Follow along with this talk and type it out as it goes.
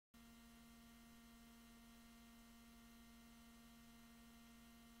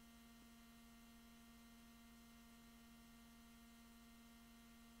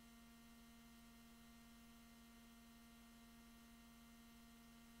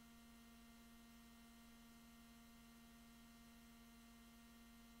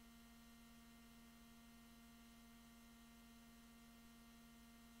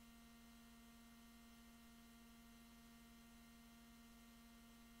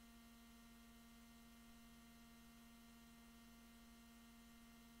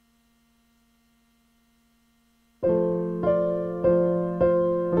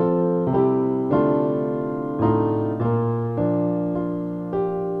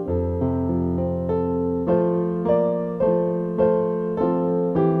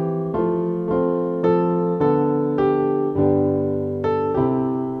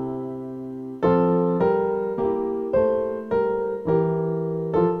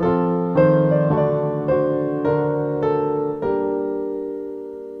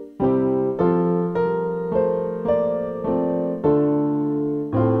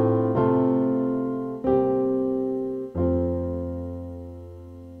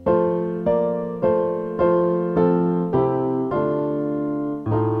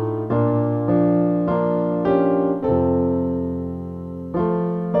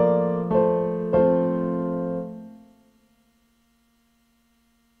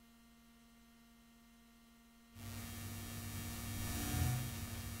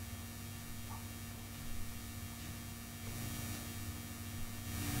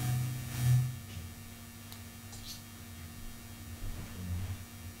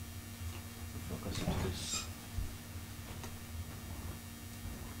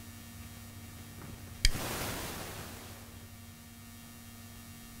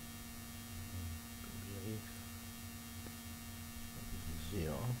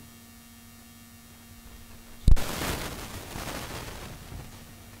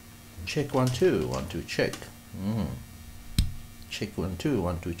Check 1 2 1 2 check. Check 1 2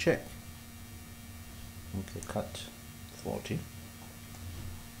 1 2 check. Okay, cut 40.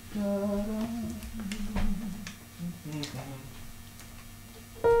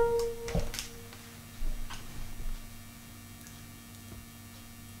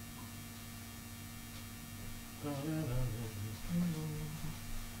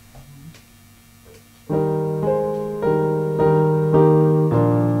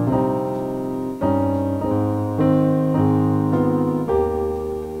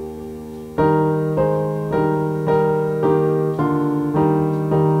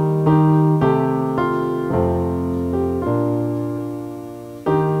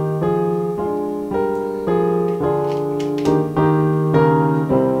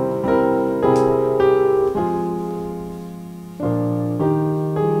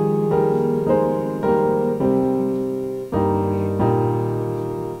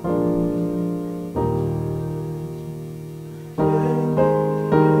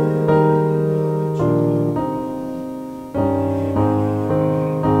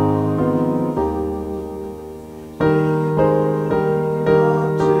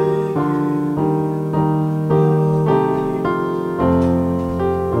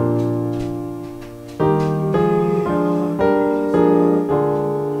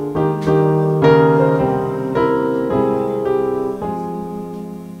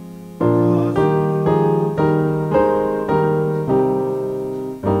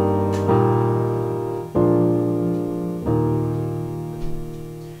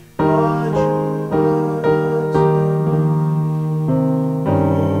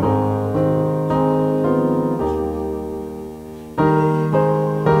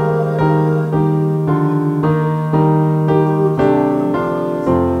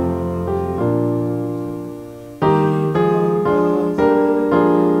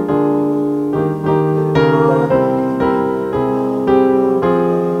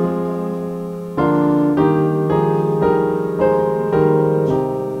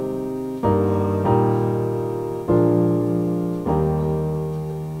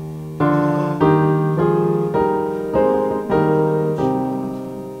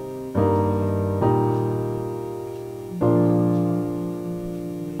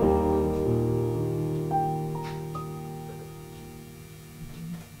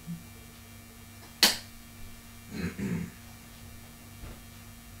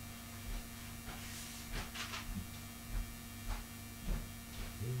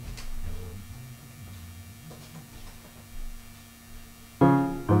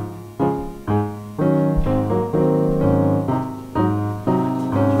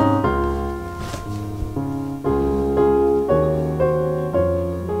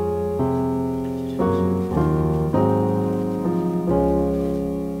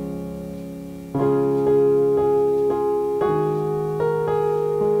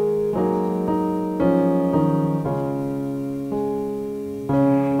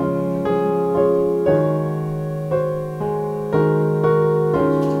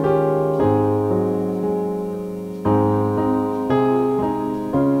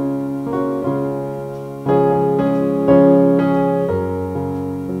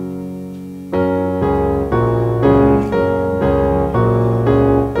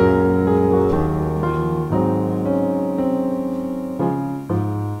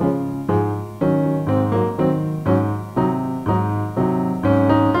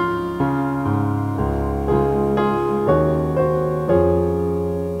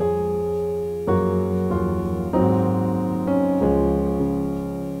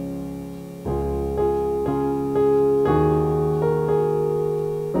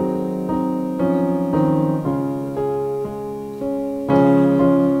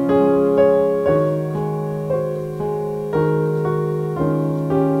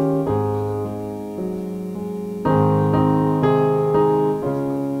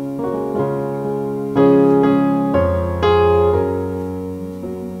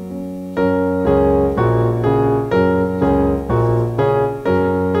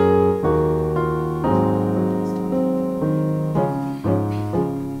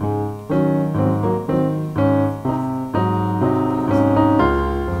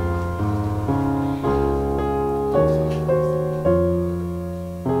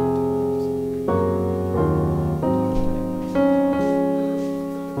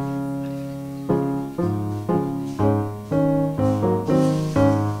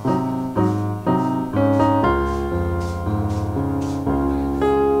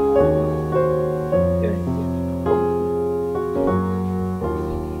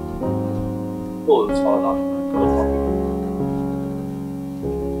做的超大，做超。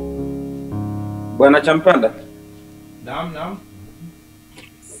Bwana Champanda. Naam.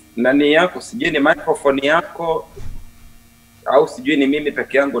 Nani yako sijui ni microphone yako au sijui ni mimi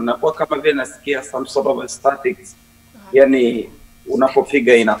peke yangu, nakuwa kama vile nasikia some sort of statics. Yani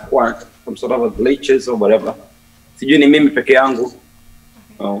unapopiga inakuwa some sort of glitches or whatever. Sijui ni mimi peke yangu.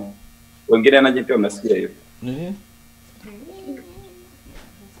 Wengine anaje pia unasikia hiyo. Nini?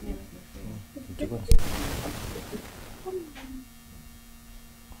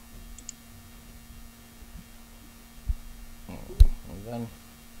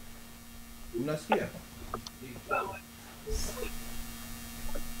 Unasikia?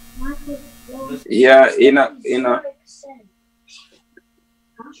 Yeah, ina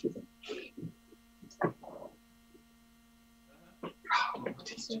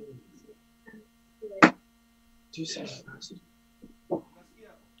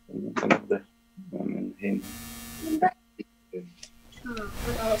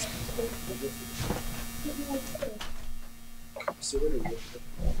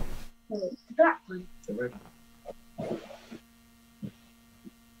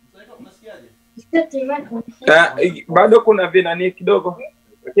bado kuna vinani kidogo,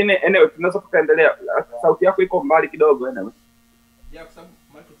 lakini anyway tunaweza kuendelea. Sauti yako iko mbali kidogo anyway. Ya kwa sababu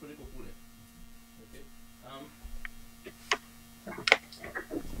microphone iko kule. Okay.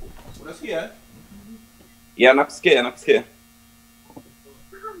 Unasikia? Ya nakusikia. Okay.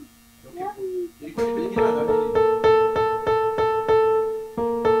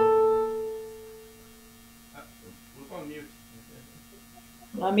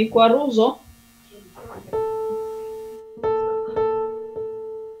 Na mikwaruzo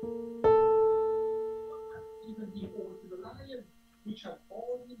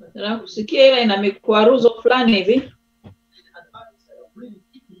na kusikia ila ina mikwaruzo fulani hivi.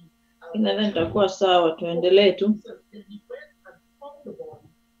 Inadhani itakuwa sawa, tuendelee tu.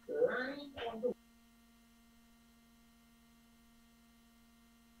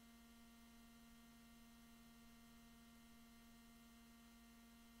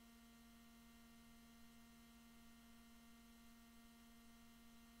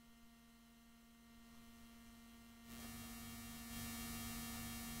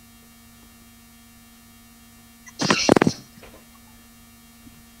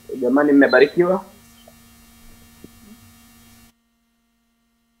 Jamani, mmebarikiwa.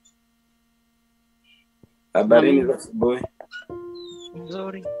 Habarini za asubuhi.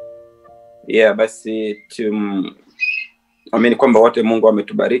 Nzuri. Yeah, basi amini kwamba wote Mungu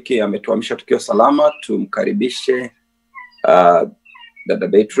ametubariki, ametuamsha tukiwa salama. Tumkaribishe dada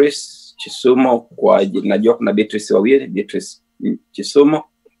Beatrice Chisumo kwa ajili, najua kuna Beatrice wawili, Beatrice Chisumo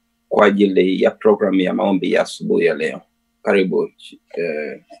kwa ajili ya program ya maombi ya asubuhi ya leo. Karibu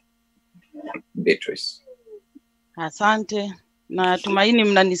Beatrice. Asante. Na tumaini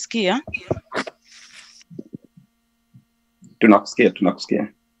mnanisikia?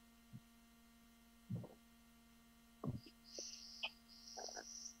 Tunakusikia.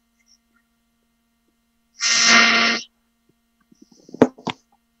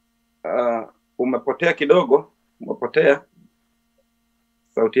 Umepotea kidogo, umepotea.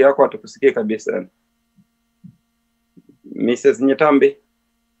 Sauti yako hatukusikia kabisa. Mrs. Nyetambi.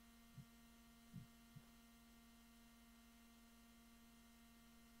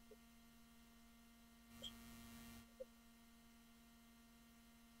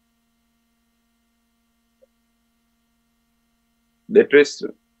 Beatrice,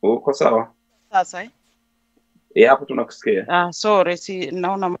 uko sawa? Sasa Hapo tunakusikia. Sorry, si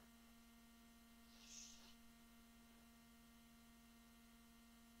naona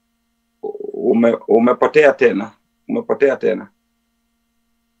umepotea tena.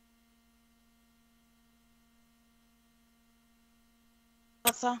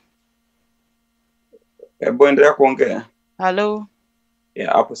 Sasa hebu endelea kuongea. Hello.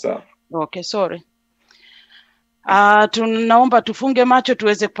 Hapo sawa. Okay, sorry. Tunaomba tufunge macho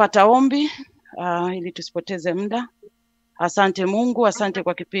tuweze kupata ombi ili tusipoteze muda. Asante Mungu, asante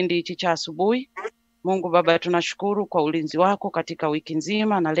kwa kipindi hichi cha asubuhi. Mungu Baba, tunashukuru kwa ulinzi wako katika wiki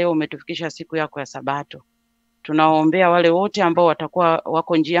nzima, na leo umetufikisha siku yako ya Sabato. Tunaombea wale wote ambao watakuwa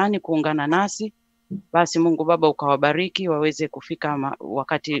wako njiani kuungana nasi. Basi Mungu Baba ukawabariki waweze kufika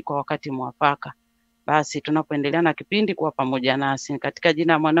kwa wakati mwafaka. Basi tunapoendelea na kipindi kuwa pamoja nasi katika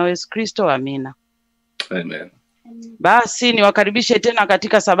jina la mwanao Yesu Kristo, amina. Amen. Basi niwakaribishe tena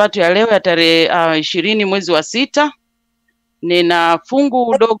katika Sabato ya leo ya tarehe 20 mwezi wa 6. Nina fungu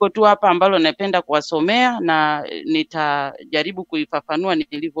udogo tu hapa ambalo napenda kuwasomea na nitajaribu kuifafanua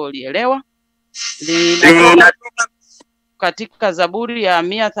nilivyolielewa. Katika Zaburi ya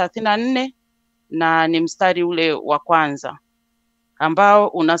 134 na ni mstari ule wa kwanza ambao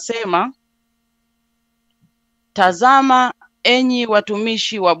unasema, Tazama enyi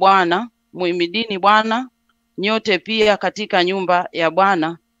watumishi wa Bwana, muhimidini Bwana, nyote pia katika nyumba ya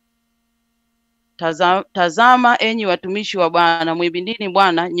Bwana. Tazama enyi watumishi wa Bwana, muhimidini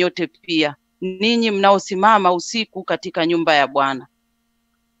Bwana, nyote pia, ninyi mnaosimama usiku katika nyumba ya Bwana.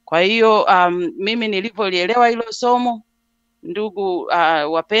 Kwa hiyo mimi nilivyolielewa hilo somo, ndugu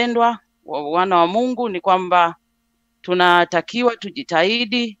wapendwa, wana wa Mungu, ni kwamba tunatakiwa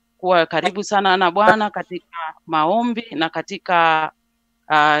tujitahidi kuwa karibu sana na Bwana katika maombi na katika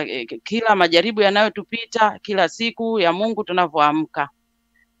kila majaribu yanayotupita kila siku ya Mungu tunavyoamka.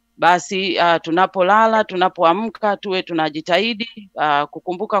 Basi tunapolala, tunapoamka tuwe tunajitahidi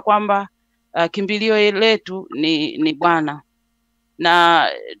kukumbuka kwamba kimbilio letu ni Bwana. Na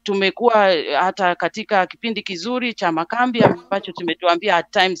tumekuwa hata katika kipindi kizuri cha makambi ambacho tumetuambia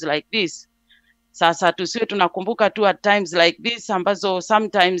at times like this. Sasa tusiwe tunakumbuka tu at times like this ambazo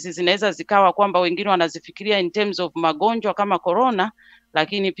sometimes zinaweza zikawa kwamba wengine wanazifikiria in terms of magonjwa kama corona,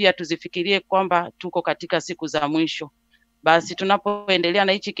 lakini pia tuzifikirie kwamba tuko katika siku za mwisho. Basi tunapoendelea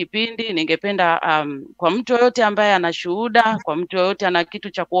na hichi kipindi, ningependa kwa mtu yote ambaye ana shuhuda, kwa mtu yote ana kitu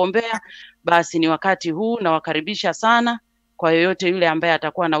cha kuombea, basi ni wakati huu na wakaribisha sana. Kwa yoyote yule ambaye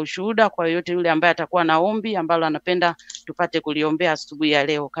atakuwa na ushuhuda, kwa yoyote yule ambaye atakuwa na ombi ambalo anapenda tupate kuliombea asubuhi ya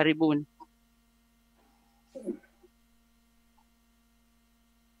leo, karibuni.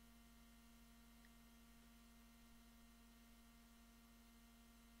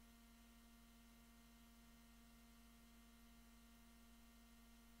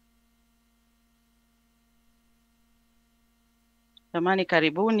 Jamani,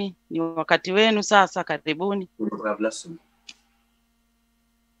 karibuni, ni wakati wenu sasa, karibuni.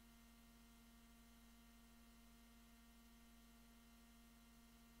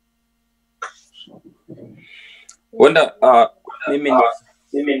 Wanda,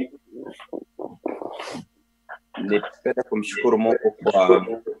 mimi nipenda kumshukuru Mungu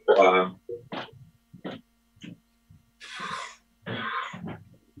kwa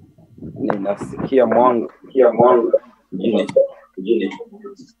ninasikia mwanga Juni.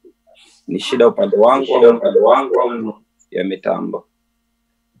 Ni shida upande wangu ya mitambo.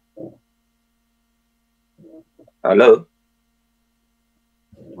 Hello?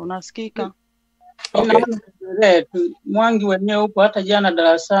 Unasikika? Okay. Mwangi wenyewe upo, hata jana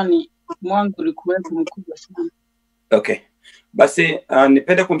darasani mwangi ulikuwepo mkubwa sana. Okay. Basi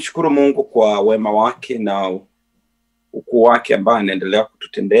nipende kumshukuru Mungu kwa wema wake na ukuu wake ambao anaendelea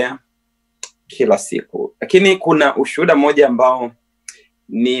kututendea kila siku. Lakini kuna ushuhuda mmoja ambao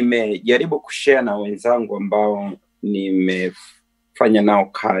nimejaribu kushare na wenzangu ambao nimefanya nao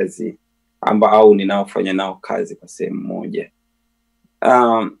kazi au ninaofanya nao kazi kwa sehemu moja.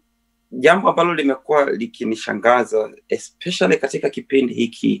 Jambo ambalo limekuwa likinishangaza especially katika kipindi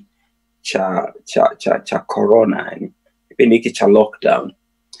hiki cha corona, yani kipindi hiki cha lockdown.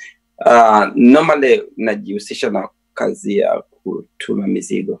 Normally najihusisha na kazi ya kutuma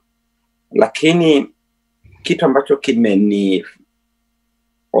mizigo, lakini kitu ambacho kimenionyesha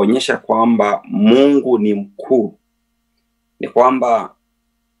kwamba Mungu ni mkuu ni kwamba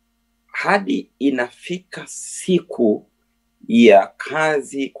hadi inafika siku ya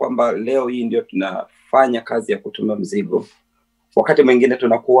kazi kwamba leo hii ndio tunafanya kazi ya kutuma mzigo, wakati mwingine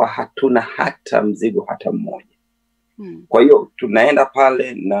tunakuwa hatuna hata mzigo hata mmoja. Kwa hiyo tunaenda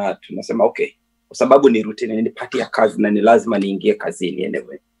pale na tunasema okay, kwa sababu ni routine, ni pati ya kazi na ni lazima niingie kazini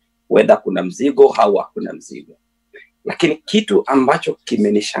anyway, whether kuna mzigo au hakuna mzigo. Lakini kitu ambacho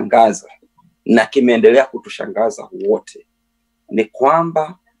kimenishangaza na kimeendelea kutushangaza wote ni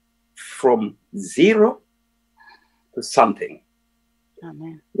kwamba from zero to something.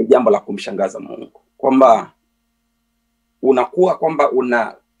 Amen. Ni jambo la kumshangaza Mungu kwamba unakuwa kwamba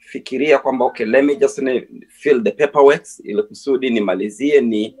unafikiria kwamba okay, let me just fill the paperwork ili kusudi nimalizie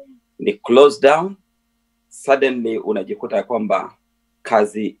ni close down. Suddenly unajikuta kwamba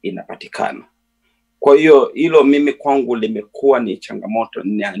kazi inapatikana. Kwa hiyo hilo mimi kwangu limekuwa ni changamoto.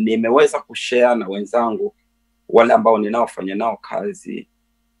 Nimeweza kushare na wenzangu wale ambao ninaofanya nao kazi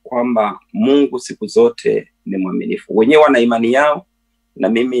kwamba Mungu siku zote ni mwaminifu. Wenyewe wana imani yao na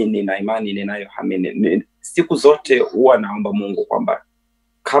mimi nina imani ninayoamini. Siku zote huwa naomba Mungu kwamba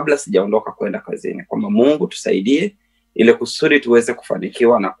kabla sijaondoka kwenda kazini kwamba Mungu tusaidie ili kusudi tuweze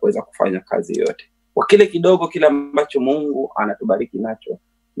kufanikiwa na kuweza kufanya kazi yote. Kwa kile kidogo kile ambacho Mungu anatubariki nacho,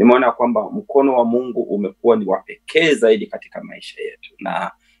 nimeona kwamba mkono wa Mungu umekuwa ni wa pekee zaidi katika maisha yetu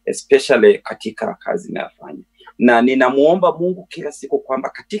na especially katika kazi ninayofanya. Na ninamuomba Mungu kila siku kwamba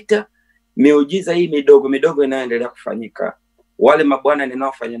katika miujiza hii midogo inayoendelea kufanyika, wale mabwana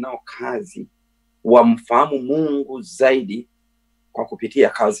ninaofanya nao kazi wamfahamu Mungu zaidi kwa kupitia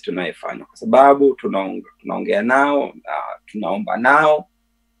kazi tunayofanya, kwa sababu tunaongea nao, tunaomba nao,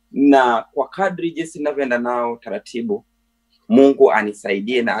 na kwa kadri jinsi ninavyoenda nao taratibu, Mungu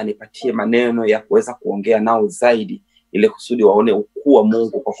anisaidie na anipatie maneno ya kuweza kuongea nao zaidi, ili kusudi waone ukuu wa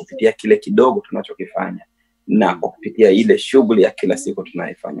Mungu kwa kupitia kile kidogo tunachokifanya na kwa kupitia ile shughuli ya kila siku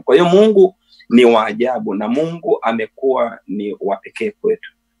tunayofanya. Kwa hiyo Mungu ni wa ajabu na Mungu amekuwa ni wa pekee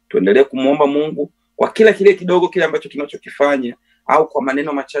kwetu. Tuendelee kumuomba Mungu kwa kila kile kidogo kile ambacho tunachokifanya, au kwa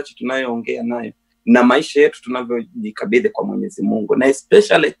maneno machache tunayoongea nayo, na maisha yetu tunavyojikabidhi kwa Mwenyezi Mungu, na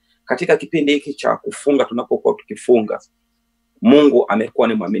especially katika kipindi hiki cha kufunga, tunapokuwa tukifunga, Mungu amekuwa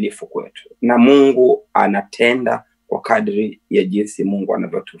ni mwaminifu kwetu, na Mungu anatenda kwa kadri ya jinsi Mungu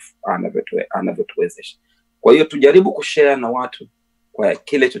anavyotuwezesha. Kwa hiyo tujaribu kushare na watu kwa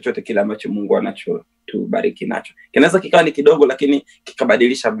kile chochote kile ambacho Mungu anachotubariki nacho. Kinaweza kikawa ni kidogo, lakini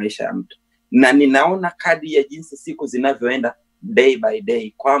kikabadilisha maisha ya mtu. Na ninaona kadri ya jinsi siku zinavyoenda day by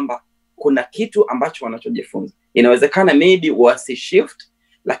day, kwamba kuna kitu ambacho wanachojifunza. Inawezekana maybe wasishift,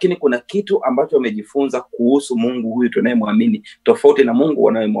 lakini kuna kitu ambacho wamejifunza kuhusu Mungu huyu tunayemwamini, tofauti na Mungu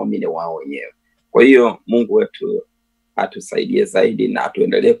wanayemwamini wao wenyewe. Kwa hiyo Mungu wetu atusaidie zaidi na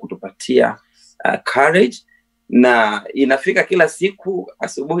atuendelee kutupatia courage. Na inafika kila siku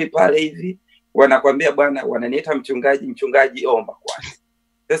asubuhi pale hivi wanakuambia, bwana, wananiita mchungaji omba kwanza.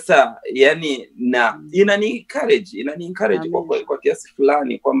 Sasa yani, na inani encourage kwa kiasi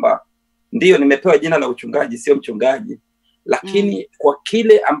fulani, kwamba ndio nimepewa jina la uchungaji, sio mchungaji, lakini kwa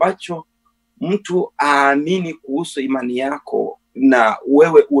kile ambacho mtu aamini kuhusu imani yako na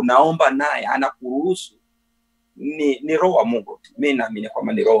wewe unaomba naye anakuruhusu, ni roho wa Mungu. Mimi naamini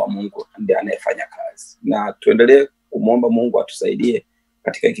kwamba ni roho wa Mungu ndiye anayefanya kazi, na tuendelee kumuomba Mungu atusaidie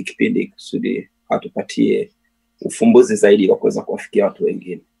katika hiki kipindi kusudi atupatie ufumbuzi zaidi wa kuweza kuwafikia watu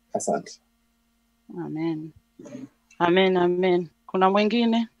wengine. Asante. Amen. Amen, amen. Kuna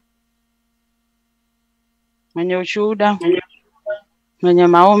mwingine mwenye ushuhuda, mwenye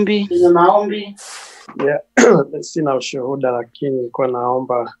maombi? Yeah, sina ushuhuda, lakini nilikuwa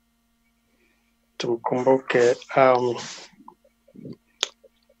naomba tumkumbuke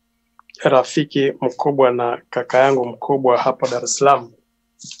rafiki mkubwa na kaka yangu mkubwa hapa Dar es Salaam.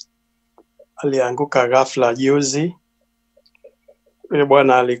 Alianguka ghafla juzi. Yule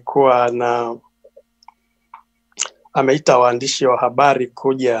bwana alikuwa ameita waandishi wa habari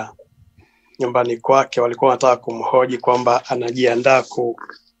kuja nyumbani kwake. Walikuwa wanataka kumhoji kwamba anajiandaa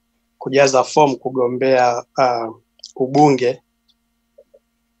kujaza fomu kugombea ubunge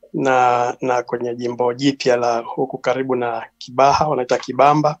na kwenye jimbo jipya la huku karibu na Kibaha, wanaita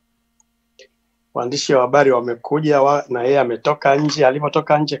Kibamba. Waandishi wa habari wamekuja na yeye ametoka nje.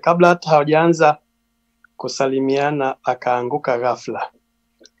 Alipotoka nje, kabla hata hawajaanza kusalimiana, akaanguka ghafla.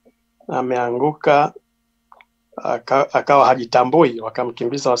 Ameanguka akawa hajitambui,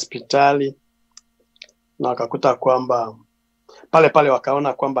 wakamkimbiza hospitali na wakakuta kwamba pale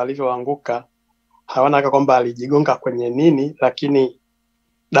wakaona kwamba alivyoanguka, hawana kwamba alijigonga kwenye nini, lakini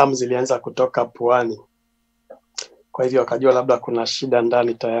damu zilianza kutoka puani. Kwa hivyo wakajua labda kuna shida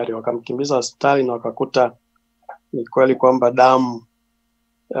ndani tayari. Wakamkimbiza hospitali na wakakuta ni kweli kwamba damu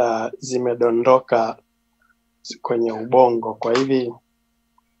zimedondoka kwenye ubongo. Kwa hivi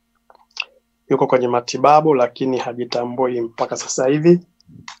yuko kwenye matibabu, lakini hajitambui mpaka sasa hivi.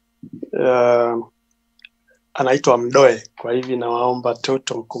 Anaitwa Mdoe. Kwa hivi nawaomba tu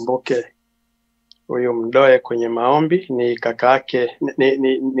tumkumbuke huyu Mdoe kwenye maombi. Ni kaka yake,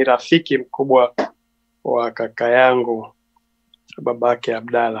 ni rafiki mkubwa wa kaka yangu babake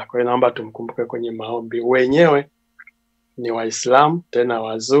Abdalla. Kwa hiyo naomba tumkumbuke kwenye maombi. Wenyewe ni Waislamu tena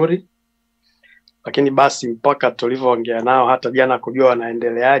wazuri, lakini basi mpaka tulivyoongea nao hata jana kujua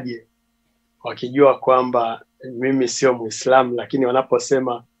wanaendeleaje, wakijua kwamba mimi sio Muislamu, lakini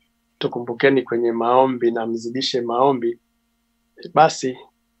wanaposema tukumbukeni kwenye maombi na mzidishe maombi, basi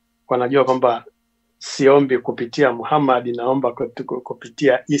wanajua kwamba siombi kupitia Muhammad, naomba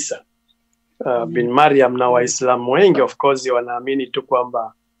kupitia Isa bin Maryam. Na Waislamu wengi of course wanaamini tu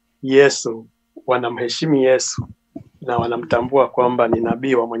kwamba Yesu, wanamheshimu Yesu na wanamtambua kwamba ni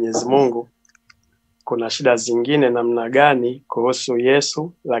nabii wa Mwenyezi Mungu. Kuna shida zingine namna gani kuhusu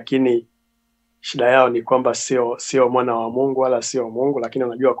Yesu, lakini shida yao ni kwamba sio mwana wa Mungu wala sio Mungu, lakini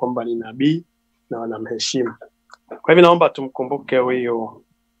wanajua kwamba ni nabii na wanamheshimu. Kwa hivyo naomba tumkumbuke huyu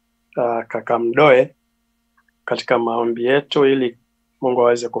kaka Mdoe katika maombi yetu ili Mungu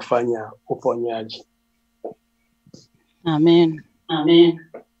aweze kufanya uponyaji. Amen. Amen.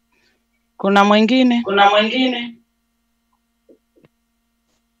 Kuna mwingine?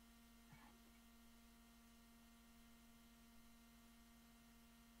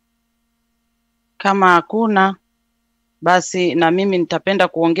 Kama hakuna, Basi na mimi nitapenda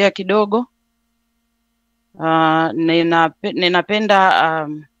kuongea kidogo. Ninapenda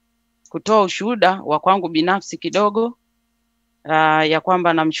kutoa ushuhuda wa kwangu binafsi kidogo, ya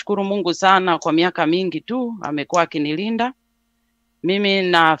kwamba namshukuru Mungu sana kwa miaka mingi tu amekuwa akinilinda. Mimi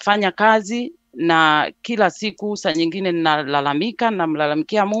nafanya kazi na kila siku saa nyingine ninalalamika,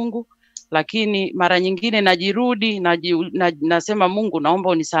 namlalamikia Mungu, lakini mara nyingine najirudi nasema Mungu, naomba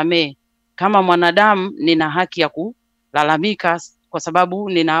unisamee. Kama mwanadamu nina haki ya kulalamika kwa sababu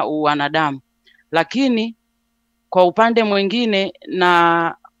nina wanadamu. Lakini kwa upande mwingine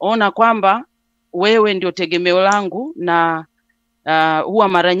naona kwamba wewe ndio tegemeo langu, na huwa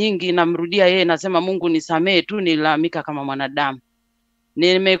mara nyingi namrudia yeye, nasema Mungu nisamee tu, nilalamika kama mwanadamu.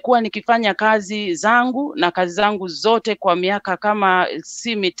 Nimekuwa nikifanya kazi zangu, na kazi zangu zote kwa miaka kama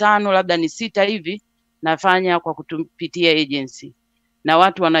si 5 labda ni 6 hivi nafanya kwa kupitia agency. Na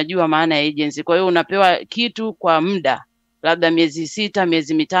watu wanajua maana ya agency. Kwa hiyo unapewa kitu kwa muda, labda miezi 6,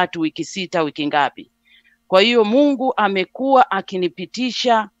 miezi 3, wiki 6, wiki ngapi. Kwa hiyo Mungu amekuwa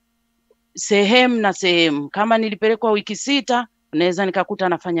akinipitisha sehemu na sehemu. Kama nilipelekwa wiki 6, naweza nikakuta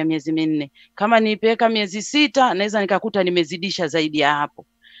nafanya miezi 4. Kama nilipeleka miezi 6, naweza nikakuta nimezidisha zaidi ya hapo.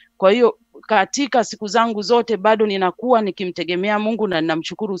 Kwa hiyo katika siku zangu zote bado ninakuwa nikimtegemea Mungu, na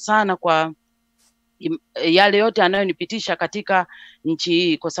ninamshukuru sana kwa yale yote anayonipitisha katika nchi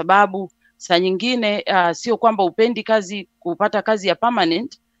hii, kwa sababu saa nyingine sio kwamba upendi kazi, kupata kazi ya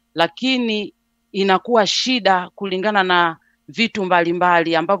permanent, lakini inakuwa shida kulingana na vitu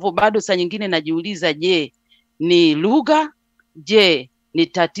mbalimbali ambavyo bado saa nyingine najiuliza, je, ni lugha? Je, ni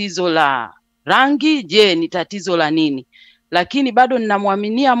tatizo la rangi? Je, ni tatizo la nini? Lakini bado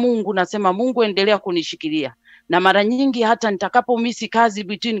ninamwaminia Mungu, nasema Mungu endelea kunishikilia. Na mara nyingi hata nitakapomisi kazi,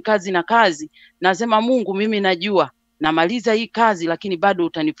 between kazi na kazi, nasema Mungu, mimi najua namaliza hii kazi, lakini bado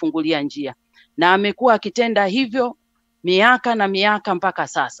utanifungulia njia. Na amekuwa akitenda hivyo miaka na miaka mpaka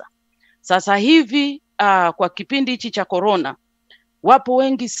sasa. Sasa hivi kwa kipindi hichi cha corona, wapo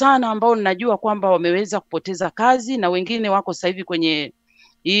wengi sana ambao ninajua kwamba wameweza kupoteza kazi, na wengine wako sasa hivi kwenye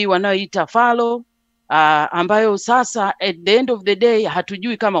hii wanaoita furlough, ambayo sasa at the end of the day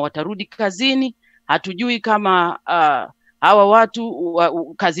hatujui kama watarudi kazini, hatujui kama hawa watu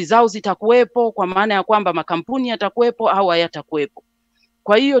kazi zao zitakuwepo, kwa maana ya kwamba makampuni yatakuwepo au hayatakuwepo.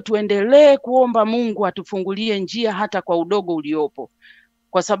 Kwa hiyo tuendelee kuomba Mungu atufungulie njia hata kwa udogo uliopo.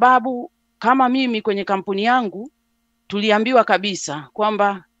 Kwa sababu kama mimi kwenye kampuni yangu tuliambiwa kabisa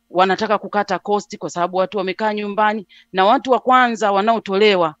kwamba wanataka kukata cost kwa sababu watu wamekaa nyumbani, na watu wa kwanza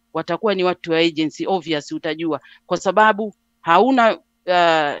wanaotolewa watakuwa ni watu wa agency. Obvious, utajua kwa sababu hauna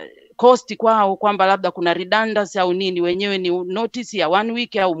cost kwao kwamba labda kuna redundancy au nini, wenyewe ni notice ya 1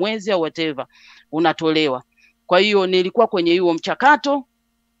 week au mwezi au whatever unatolewa. Kwa hiyo nilikuwa kwenye huo mchakato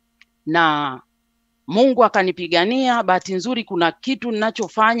na Mungu akanipigania. Bahati nzuri kuna kitu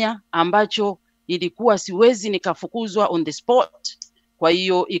ninachofanya ambacho ilikuwa siwezi nikafukuzwa on the spot. Kwa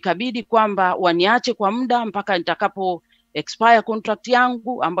hiyo ikabidi kwamba waniache kwa muda mpaka nitakapo expire contract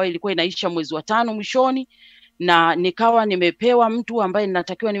yangu ambayo ilikuwa inaisha mwezi wa 5 mwishoni, na nikawa nimepewa mtu ambaye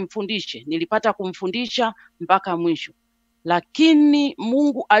ninatakiwa nimfundishe. Nilipata kumfundisha mpaka mwisho. Lakini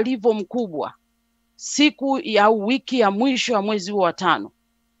Mungu alivyo mkubwa, siku ya wiki ya mwisho ya mwezi wa 5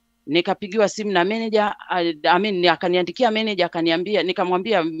 nikapigiwa simu na manager, akaniandikia manager, akaniambia,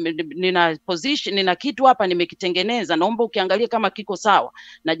 nikamwambia nina kitu hapa nimekitengeneza, naomba ukiangalia kama kiko sawa.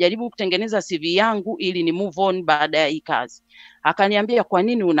 Najaribu kutengeneza CV yangu ili ni move on baada ya hii kazi. Akaniambia, kwa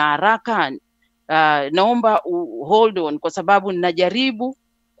nini una haraka? Naomba hold on kwa sababu ninajaribu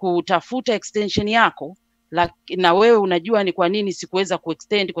kutafuta extension yako, na wewe unajua ni kwa nini sikuweza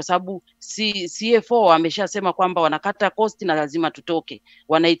kuextend, kwa sababu CFO ameshasema kwamba wanakata cost na lazima tutoke.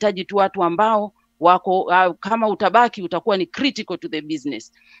 Wanahitaji tu watu ambao wako kama utabaki utakuwa ni critical to the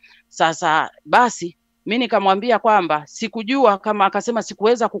business. Sasa basi mimi nikamwambia kwamba sikujua kama, akasema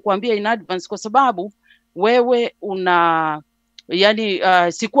sikuweza kukuambia in advance kwa sababu wewe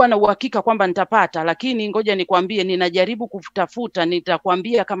sikuwa na uhakika kwamba nitapata, lakini ngoja nikwambie ninajaribu kutafuta,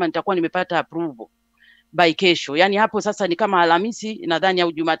 nitakwambia kama nitakuwa nimepata approval by kesho. Yani hapo sasa ni kama Alhamisi nadhani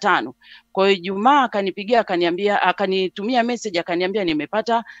au Jumatano. Kwa hiyo Ijumaa akanipigia, akaniambia, akanitumia message, akaniambia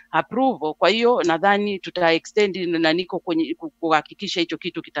nimepata approval. Kwa hiyo nadhani tuta extend na niko kwenye kuhakikisha hicho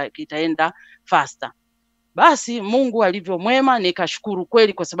kitu kitaenda faster. Basi Mungu alivyo mwema, nikashukuru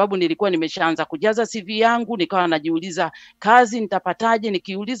kweli, kwa sababu nilikuwa nimeshaanza kujaza CV yangu, nikawa najiuliza kazi nitapataje.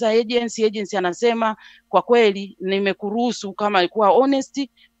 Nikiuliza agency anasema kwa kweli nimekuruhusu kama ilikuwa honest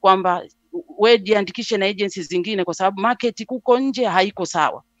kwamba wewe jiandikishe na agencies zingine kwa sababu market kuko nje haiko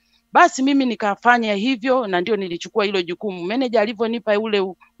sawa. Basi mimi nikafanya hivyo, na ndio nilichukua hilo jukumu. Manager alivyonipa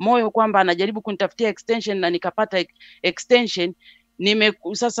ule moyo kwamba anajaribu kunitafutia extension na nikapata extension,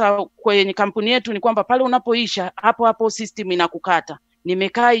 sasa kwenye kampuni yetu ni kwamba pale unapoisha hapo hapo system inakukata.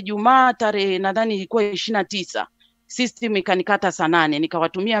 Nimekaa Ijumaa tarehe nadhani ilikuwa 29, system ikanikata saa 8.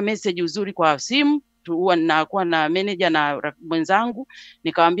 Nikawatumia message uzuri kwa simu, huwa ninakuwa na manager na mwenzangu,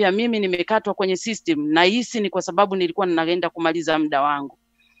 nikamwambia mimi nimekatwa kwenye system na hisi ni kwa sababu nilikuwa ninaenda kumaliza muda wangu.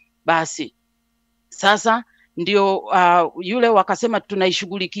 Basi sasa ndio yule wakasema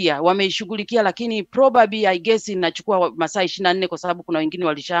tunaishughulikia, wameishughulikia, lakini probably I guess inachukua masaa 24 kwa sababu kuna wengine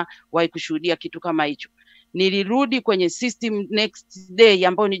walishawahi kushuhudia kitu kama hicho. Nilirudi kwenye system next day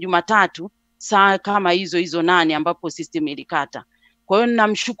ambayo ni Jumatatu saa kama hizo 8 ambapo system ilikata. Kwa hiyo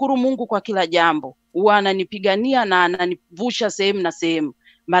ninamshukuru Mungu kwa kila jambo. Huwa ananipigania na ananivusha sehemu na sehemu.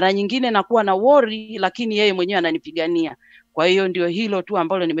 Mara nyingine nakuwa na worry, lakini yeye mwenyewe ananipigania. Kwa hiyo ndio hilo tu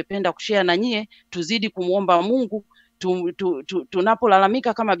ambalo nimependa kushare na nyie. Tuzidi kumuomba Mungu,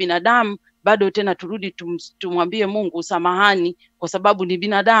 tunapolalamika kama binadamu bado tena turudi tumwambie Mungu samahani, kwa sababu ni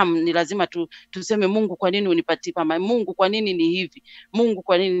binadamu, ni lazima tuseme Mungu kwa nini unipatia, Mungu kwa nini ni hivi, Mungu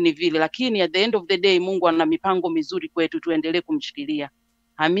kwa nini ni vile, lakini at the end of the day Mungu ana mipango mizuri kwetu, tuendelee kumshikilia.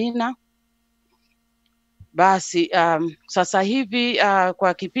 Amina. Basi sasa hivi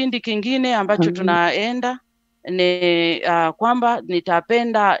kwa kipindi kingine ambacho tunaenda ni kwamba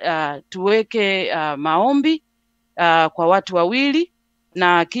nitapenda tuweke maombi kwa watu wawili,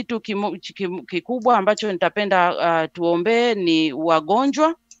 na kitu kikubwa ambacho nitapenda tuombee ni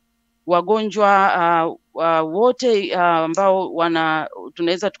wagonjwa wote ambao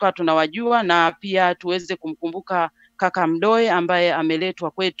tunaweza tukawa tunawajua, na pia tuweze kumkumbuka kaka Mdoe ambaye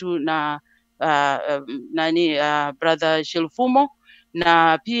ameletwa kwetu na brother Shelfumo,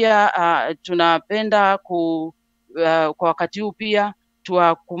 na pia tunapenda kwa wakati huu pia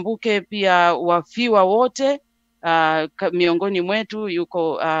tuwakumbuke pia wafiwa wote. Miongoni mwetu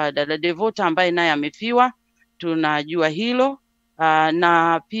yuko dada Devota ambaye naye amefiwa, tunajua hilo.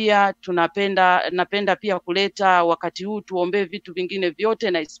 Na pia napenda pia kuleta wakati huu tuombee vitu vingine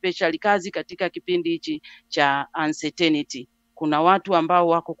vyote, na especially kazi katika kipindi hichi cha uncertainty. Kuna watu ambao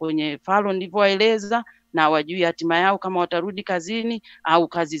wako kwenye falo nilivyoeleza, na wajui hatima yao kama watarudi kazini au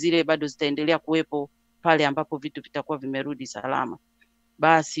kazi zile bado zitaendelea kuwepo pale ambapo vitu vitakuwa vimerudi salama.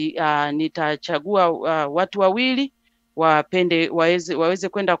 Basi nitachagua watu wawili waweze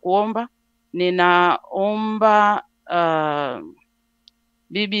kwenda kuomba. Ninaomba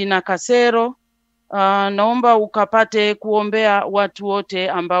Bibi na Kasero, naomba ukapate kuombea watu wote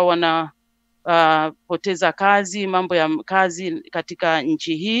ambao wana poteza kazi, mambo ya kazi katika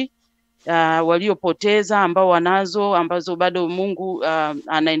nchi hii, waliopoteza, ambao wanazo, ambazo bado Mungu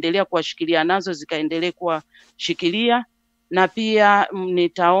anaendelea kuwashikilia nazo, zikaendelee kuwashikilia. Na pia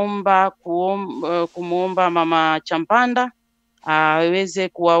nitaomba kumuomba Mama Champanda aweze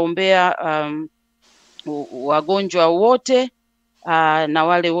kuwaombea wagonjwa wote na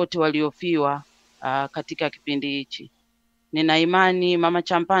wale wote waliofiwa katika kipindi hichi. Nina imani Mama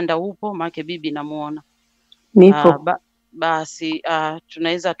Champanda upo, make bibi namuona. Nipo. Basi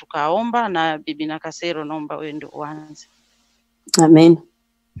tunaweza tukaomba, na Bibi na Kasero naomba wewe ndio uanze. Amen.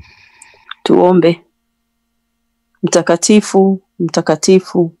 Tuombe. Mtakatifu,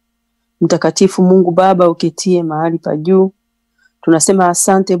 mtakatifu, mtakatifu Mungu Baba uketie mahali pa juu. Tunasema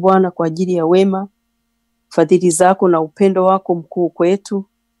asante Bwana kwa ajili ya wema, fadhili zako na upendo wako mkuu kwetu.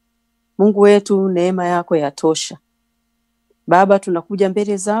 Mungu wetu, neema yako yatosha. Baba, tunakuja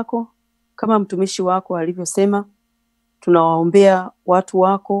mbele zako kama mtumishi wako alivyosema. Tunawaombea watu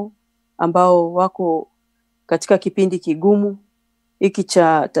wako ambao wako katika kipindi kigumu hiki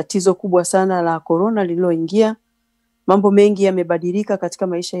cha tatizo kubwa sana la corona lililoingia. Mambo mengi yamebadilika katika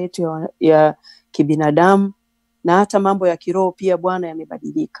maisha yetu ya kibinadamu, na hata mambo ya kiroho pia Bwana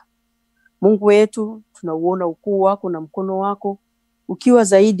yamebadilika. Mungu wetu, tunauona ukuu wako na mkono wako ukiwa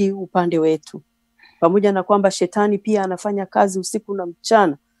zaidi upande wetu. Pamoja na kwamba shetani pia anafanya kazi usiku na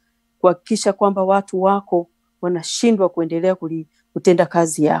mchana kuhakikisha kwamba watu wako wanashindwa kuendelea kutenda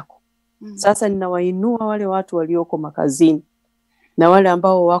kazi yako. Sasa ninawainua wale watu walioko makazini na wale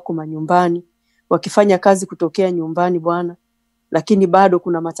ambao wako manyumbani wakifanya kazi kutokea nyumbani Bwana, lakini bado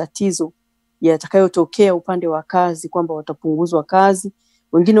kuna matatizo yatakayotokea upande wa kazi, kwamba watapunguzwa kazi.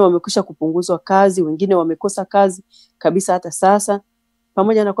 Wengine wamekwisha kupunguzwa kazi, wengine wamekosa kazi kabisa hata sasa.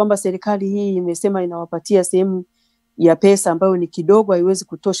 Pamoja na kwamba serikali hii imesema inawapatia sehemu ya pesa ambayo ni kidogo, haiwezi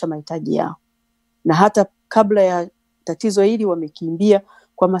kutosha mahitaji yao. Na hata kabla ya tatizo hili wamekimbia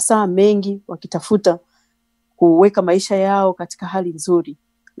kwa masaa mengi wakitafuta kuweka maisha yao katika hali nzuri,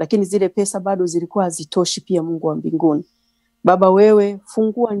 lakini zile pesa bado zilikuwa hazitoshi pia Mungu wa mbinguni. Baba, wewe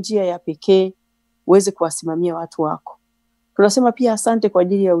fungua njia ya pekee uweze kuwasimamia watu wako. Tunasema pia asante kwa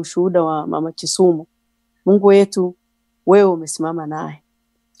ajili ya ushuhuda wa mama Chisumu. Mungu wetu, wewe umesimama naye.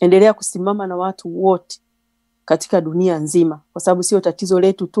 Endelea kusimama na watu wote katika dunia nzima, kwa sababu sio tatizo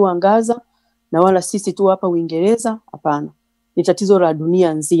letu tu Angaza na wala sisi tu hapa Uingereza, hapana. Ni tatizo la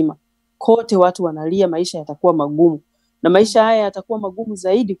dunia nzima. Kote watu wanalia, maisha yatakuwa magumu. Na maisha haya yatakuwa magumu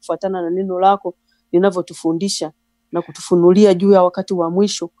zaidi kufuatana na neno lako linavyotufundisha na kutufunulia juu ya wakati wa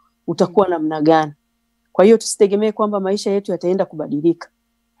mwisho utakuwa namna gani. Kwa hiyo tusitegemee kwamba maisha yetu yataenda kubadilika.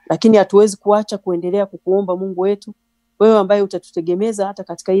 Lakini hatuwezi kuacha kuendelea kukuomba Mungu wetu, wewe ambaye utatutegemeza hata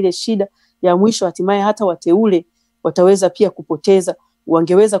katika ile shida ya mwisho, hatimaye hata wateule wataweza pia kupoteza,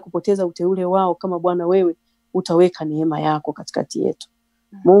 wangeweza kupoteza uteule wao kama Bwana wewe utaweka neema yako katikati yetu.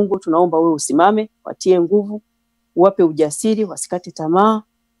 Mungu, tunaomba wewe usimame, watie nguvu, uwape ujasiri, wasikate tamaa,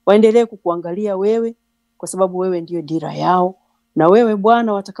 waendelee kukuangalia wewe, kwa sababu wewe ndiyo dira yao, na wewe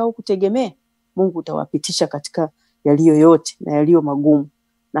Bwana watakao kutegemea, Mungu utawapitisha katika yaliyo yote na yaliyo magumu.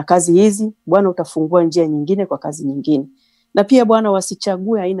 Na kazi hizi Bwana utafungua njia nyingine kwa kazi nyingine. Na pia Bwana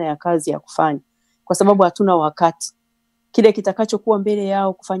wasichague aina ya kazi ya kufanya, kwa sababu hatuna wakati. Kile kitakachokuwa mbele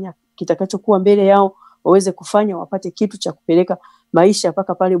yao kufanya, kitakachokuwa mbele yao waweze kufanya, wapate kitu cha kupeleka maisha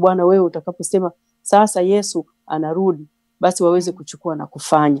mpaka pale Bwana wewe utakaposema sasa Yesu anarudi, basi waweze kuchukua na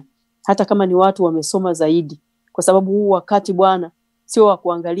kufanya. Hata kama ni watu wamesoma zaidi, kwa sababu huu wakati Bwana sio wa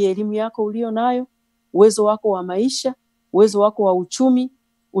kuangalia elimu yako ulio nayo, uwezo wako wa maisha, uwezo wako wa uchumi,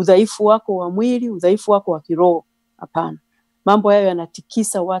 udhaifu wako wa mwili, udhaifu wako wa kiroho. Hapana. Mambo hayo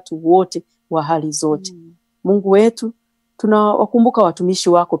yanatikisa watu wote wa hali zote. Mungu wetu, tunawakumbuka watumishi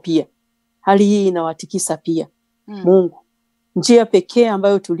wako pia. Hali hii inawatikisa pia. Mungu, njia pekee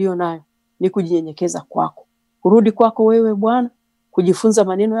ambayo tulio nayo ni kujinyenyekeza kwako. Kurudi kwako wewe Bwana, kujifunza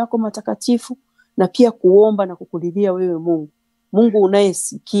maneno yako matakatifu na pia kuomba na kukulilia wewe Mungu. Mungu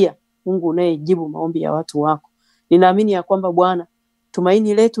unayesikia, Mungu unayejibu maombi ya watu wako. Ninaamini ya kwamba Bwana,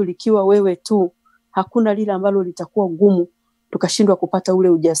 tumaini letu likiwa wewe tu, hakuna lile ambalo litakuwa gumu tukashindwa kupata ule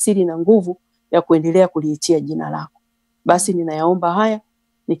ujasiri na nguvu ya kuendelea kuliitia jina lako. Basi ninayaomba haya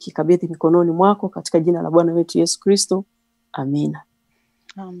nikikabidhi mikononi mwako katika jina la Bwana wetu Yesu Kristo. Amina.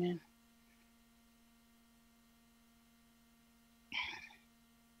 Amen.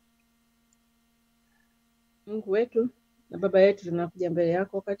 Mungu wetu na Baba yetu, tunakuja mbele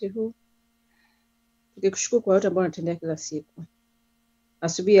yako wakati huu tukikushukuru kwa yote ambayo unatendea kila siku.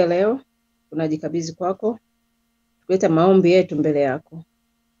 Asubuhi ya leo tunajikabidhi kwako, tuleta maombi yetu mbele yako.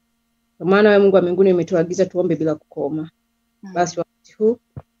 Kwa maana wewe Mungu wa mbinguni umetuagiza tuombe bila kukoma. Basi wakati huu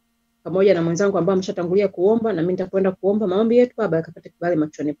pamoja na mwenzangu ambao ameshatangulia kuomba, na mimi nitakwenda kuomba maombi yetu Baba yakapate kibali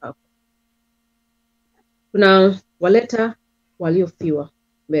machoni pako. Tunawaleta waliofiwa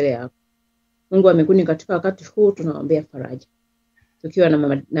mbele yako. Mungu wa mbinguni, katika wakati huu tunawaombea faraja. Tukiwa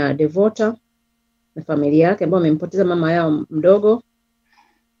na Devota na familia yake ambao wamempoteza mama yao mdogo.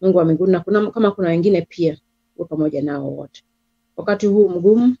 Mungu wa mbinguni, na kama kuna wengine pia, uko pamoja nao wote. Wakati huu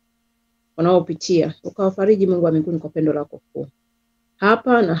mgumu wanaopitia, ukawafariji Mungu wa mbinguni kwa pendo lako kuu.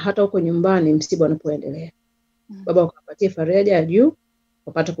 Hapa na hata huko nyumbani msiba unapoendelea. Baba, ukapatie faraja ya juu,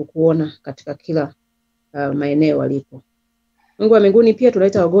 wapate kukuona katika kila maeneo walipo. Mungu wa mbinguni, pia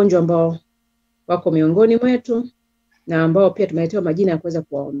tuleta wagonjwa ambao wako miongoni mwetu na ambao pia tumeletewa majina ya kuweza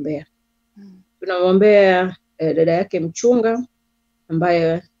kuwaombea. Tunamuombea dada yake mchunga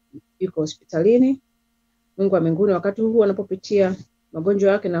ambaye yuko hospitalini. Mungu wa mbinguni, wakati huu anapopitia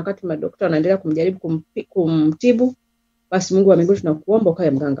magonjwa yake na wakati madaktari wanaendelea kumjaribu kumtibu, basi Mungu wa mbinguni tunakuomba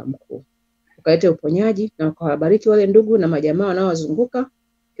ukae mganga mkuu. Ukalete uponyaji na ukawabariki wale ndugu na majamaa wanaowazunguka,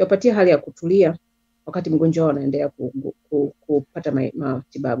 ukiwapatia hali ya kutulia wakati mgonjwa wao anaendelea kupata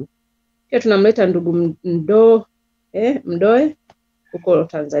matibabu. Pia tunamleta ndugu Mdoe huko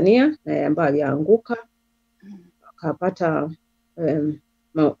Tanzania, na ambaye alianguka akapata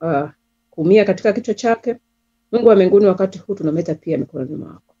kuumia katika kichwa chake. Mungu wa mbinguni, wakati huu tunamleta pia mikononi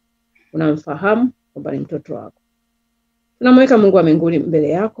mwako. Unamfahamu kwamba ni mtoto wako. Tunamweka Mungu wa mbinguni mbele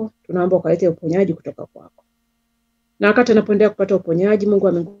yako, tunaomba ukalete uponyaji kutoka kwako. Na wakati anapoendelea kupata uponyaji, Mungu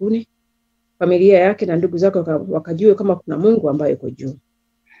wa mbinguni, familia yake na ndugu zake wakajue kama kuna Mungu ambaye yuko juu.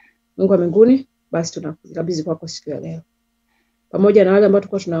 Mungu wa mbinguni, basi tunakabidhi kwako siku ya leo. Pamoja na wale ambao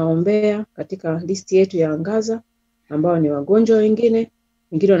tulikuwa tunawaombea katika listi yetu ya Angaza, ambao ni wagonjwa wengine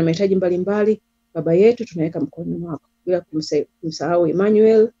wana mahitaji mbalimbali, Baba yetu tunaweka mkononi mwako. Bila kumsahau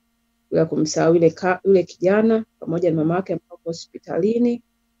Emmanuel, bila kumsahau yule kijana pamoja na mama yake ambao hospitalini,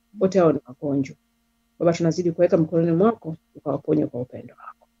 wote hao ni wagonjwa. Baba, tunazidi kuweka mkononi mwako, ukawaponya kwa upendo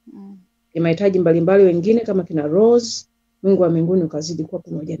wako. Ni mahitaji mbalimbali wengine kama kina Rose, Mungu wa mbinguni ukazidi kuwa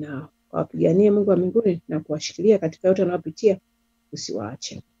pamoja nao. Kawapiganie Mungu wa mbinguni na kuwashikilia katika yote wanayopitia,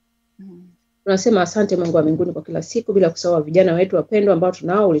 usiwaache. Tunasema asante Mungu wa mbinguni kwa kila siku, bila kusahau vijana wetu wapendwa ambao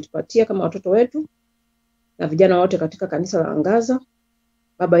tunao, ulitupatia kama watoto wetu, na vijana wote katika kanisa la Angaza.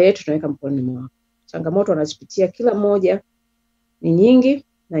 Baba yetu, tunaweka mkononi mwako. Changamoto wanazipitia kila mmoja ni nyingi,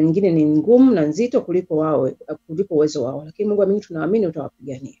 na nyingine ni ngumu na nzito kuliko uwezo wao, lakini Mungu wa mbinguni tunaamini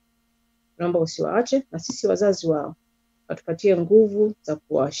utawapigania. Tunaomba usiwaache, na sisi wazazi wao atupatie nguvu za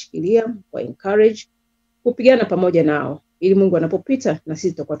kuwashikilia, kwa encourage, kupigana pamoja nao, ili Mungu anapopita na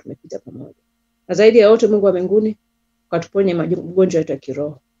sisi tutakuwa tumepita pamoja. Na zaidi ya yote Mungu wa mbinguni, ukatuponye magonjwa yetu ya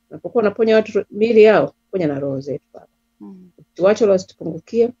kiroho. Unapokuwa unaponya watu miili yao, ponya na roho zetu Baba. Tuache wala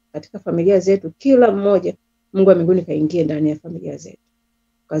usitupungukie katika familia zetu, kila mmoja Mungu wa mbinguni kaingie ndani ya familia zetu.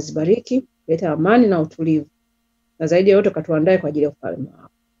 Ukazibariki, leta amani na utulivu. Na zaidi ya yote katuandae kwa ajili ya ufalme wako.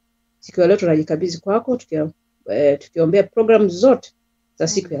 Siku ya leo tunajikabidhi kwako, tukiombea program zote za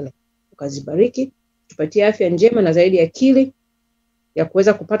siku ya leo. Ukazibariki, tupatie afya njema na zaidi akili ya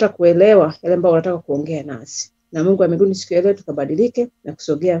kuweza kupata kuelewa yale ambayo unataka kuongea nasi. Na Mungu wa mbinguni, siku ya leo tukabadilike na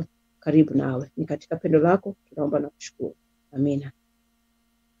kusogea karibu nawe. Ni katika pendo lako tunaomba na kushukuru. Amina.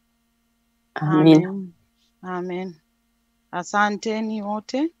 Amen. Amen. Asanteni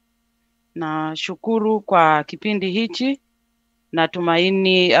wote. Na shukuru kwa kipindi hichi.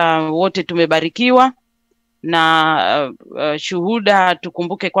 Natumaini wote tumebarikiwa. Na shuhuda,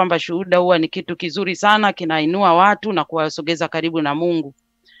 tukumbuke kwamba shuhuda huwa ni kitu kizuri sana, kinainua watu na kuwasogeza karibu na Mungu.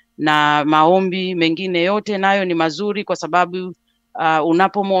 Na maombi mengine yote nayo ni mazuri, kwa sababu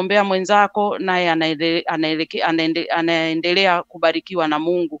unapomwombea mwenzako naye anaendelea kubarikiwa na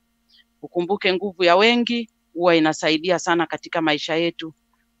Mungu. Ukumbuke nguvu ya wengi huwa inasaidia sana katika maisha yetu.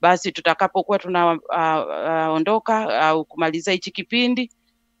 Basi tutakapokuwa tunaondoka au kumaliza hichi kipindi,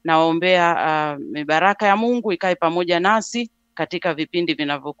 naombea baraka ya Mungu ikae pamoja nasi katika vipindi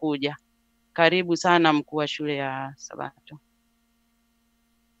vinavyokuja. Karibu sana mkuu wa shule ya Sabato.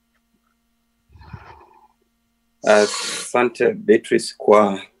 Asante Beatrice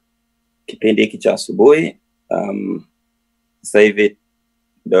kwa kipindi hiki cha asubuhi. Sasa hivi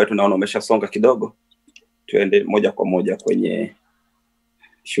ndio tunaona umeshasonga kidogo. Tuende moja kwa moja kwenye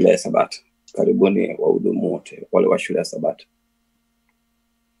shule ya Sabato. Karibuni wahudumu wote wale wa shule ya Sabato.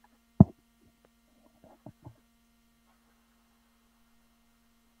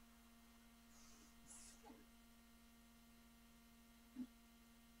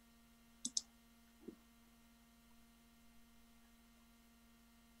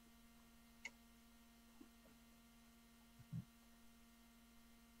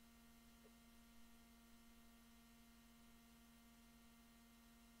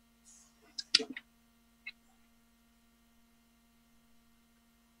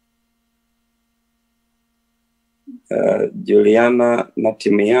 Juliana na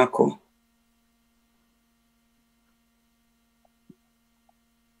timu yako.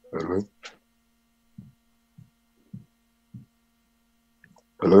 Hello.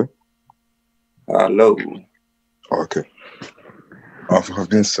 Hello. Hello. Okay. I've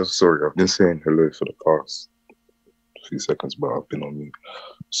been so sorry. I've been saying hello for the past few seconds, but I've been on mute.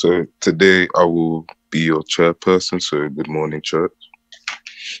 So today I will be your chairperson. So good morning, church.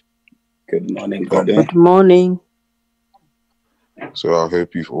 Good morning. Good morning. So I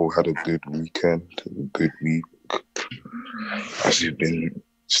hope you've all had a good weekend, a good week. As you've been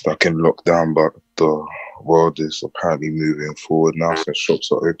stuck in lockdown, but the world is apparently moving forward now since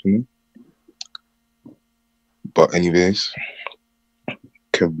shops are opening. But anyways,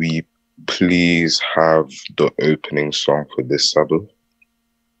 can we please have the opening song for this Sabbath?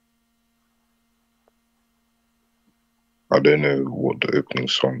 I don't know what the opening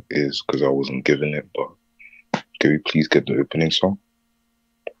song is because I wasn't given it, but can we please get the opening song?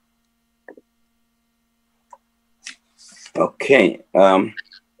 Okay.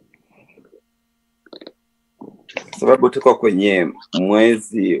 Sababu tuko kwenye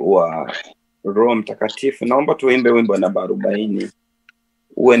mwezi wa Roho Mtakatifu, naomba tuimbe wimbo namba 40.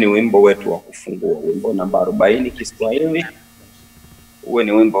 Uwe ni wimbo wetu wa kufungua. Wimbo namba 40 Kiswahili. Uwe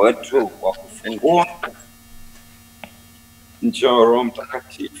ni wimbo wetu wa kufungua. Njoo Roho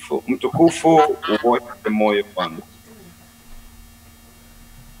Mtakatifu, mtukufu, uwote moyo wangu.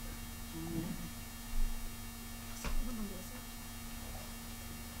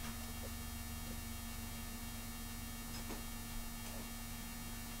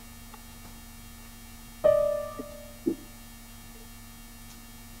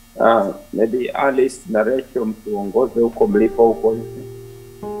 Maybe Alice na Rachel mtuongoze huko mlipo huko hivi.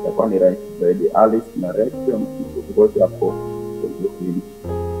 Kwa ni rahisi zaidi. Alice na Rachel mtuongoze hapo.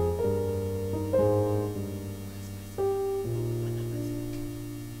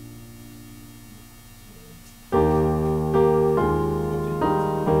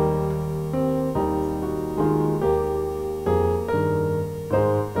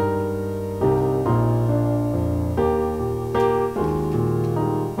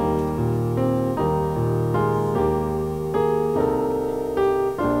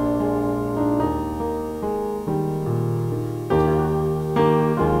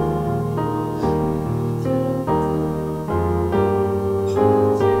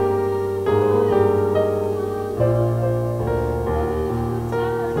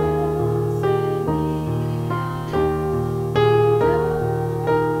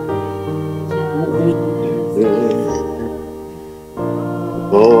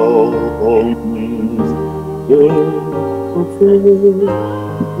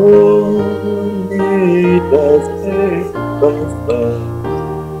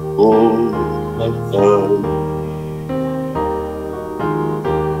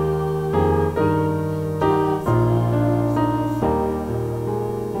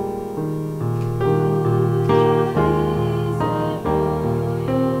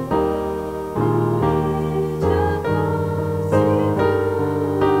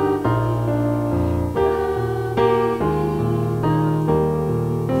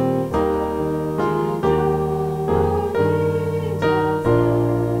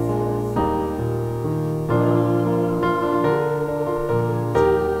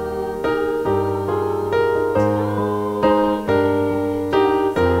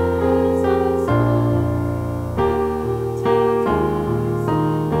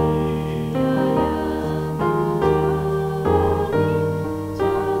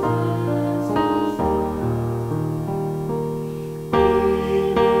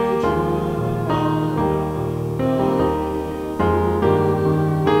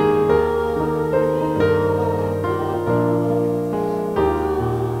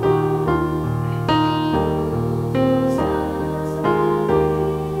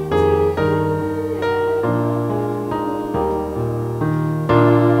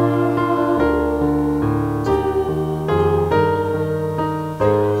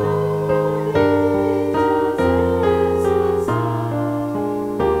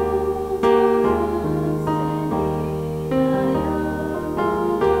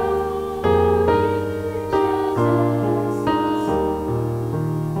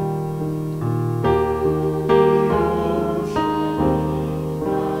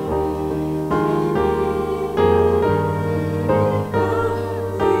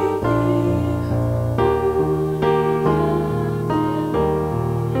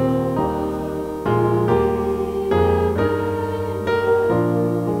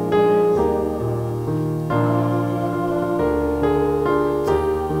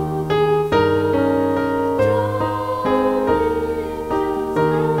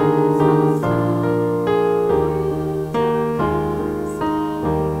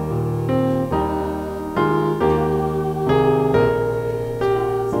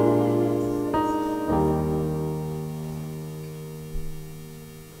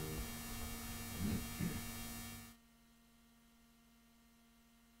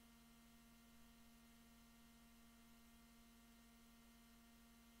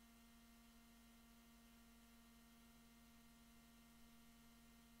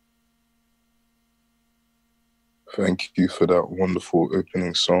 Thank you for that wonderful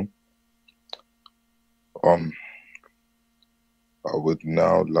opening song. I would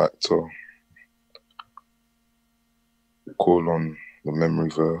now like to call on the memory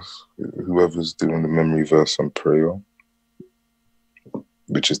verse, whoever's doing the memory verse and prayer,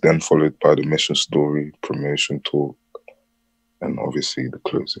 which is then followed by the mission story, promotion talk, and obviously the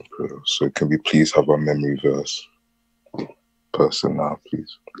closing prayer. So can we please have our memory verse person now,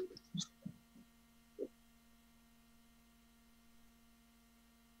 please?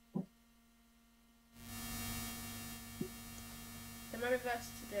 The memory verse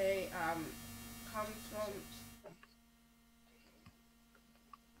today comes from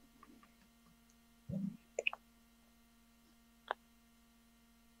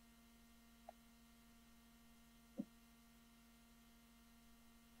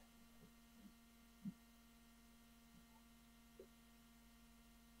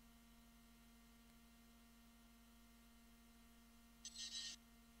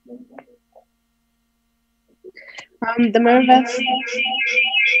the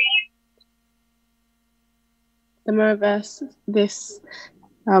memory verse this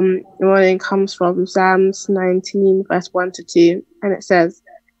morning comes from Psalms 19 verse 1-2, and it says,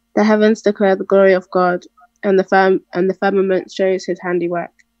 "The heavens declare the glory of God, and the firmament shows his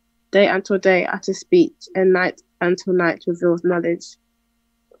handiwork. Day until day utters speech, and night until night reveals knowledge."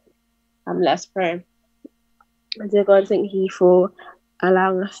 Let's pray. Dear God, thank you for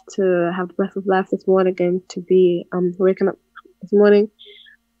allowing us to have the breath of life this morning and to be waking up this morning.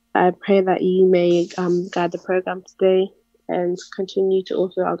 I pray that you may guide the program today and continue to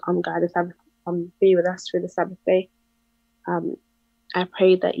also guide us, be with us through the Sabbath day. I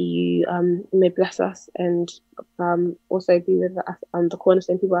pray that you may bless us and also be with us on the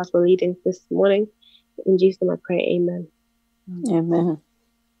cornerstone people as we're leading this morning. In Jesus' name I pray, amen. Amen.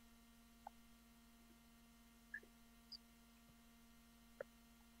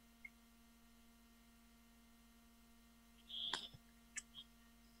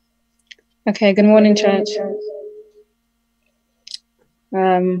 Okay, good morning, church.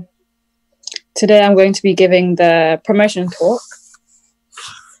 Today I'm going to be giving the promotion talk.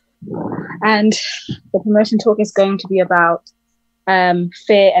 And the promotion talk is going to be about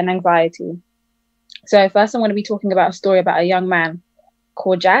fear and anxiety. So first I'm going to be talking about a story about a young man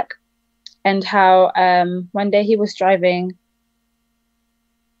called Jack, and how one day he was driving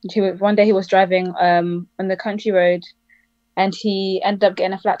on the country road, and he ended up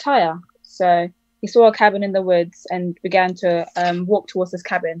getting a flat tire. So he saw a cabin in the woods and began to walk towards this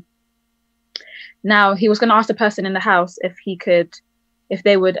cabin. Now he was going to ask the person in the house if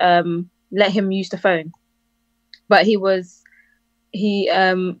they would let him use the phone, but he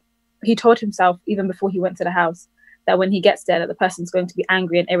told himself even before he went to the house that when he gets there, that the person's going to be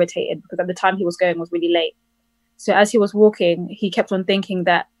angry and irritated, because at the time he was going was really late. So as he was walking, he kept on thinking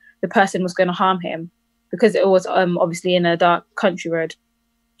that the person was going to harm him, because it was obviously in a dark country road.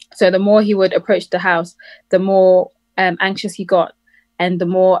 So the more he would approach the house, the more anxious he got, and the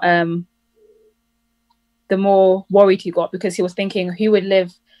more worried he got, because he was thinking, who would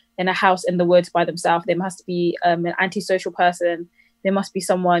live in a house in the woods by themselves? They must be an antisocial person. There must be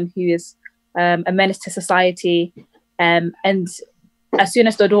someone who is a menace to society. And as soon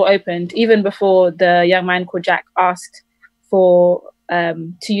as the door opened, even before the young man called Jack asked to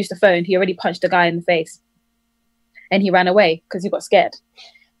use the phone, he already punched the guy in the face, and he ran away because he got scared.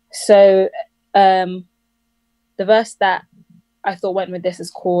 So the verse that I thought went with this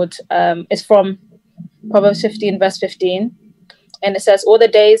is it's from Proverbs 15 verse 15, and it says, all the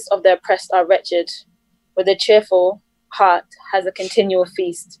days of the oppressed are wretched, but the cheerful heart has a continual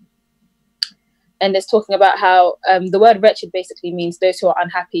feast. And it's talking about how the word wretched basically means those who are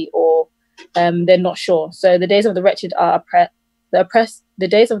unhappy, or they're not sure. So the days of the wretched are the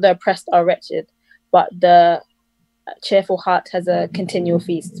days of the oppressed are wretched, but the cheerful heart has a continual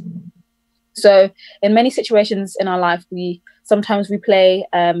feast. So in many situations in our life, sometimes we play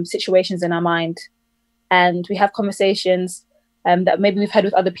situations in our mind, and we have conversations that maybe we've had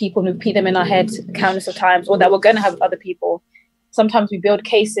with other people, and we repeat them in our head countless of times, or that we're going to have with other people. Sometimes we build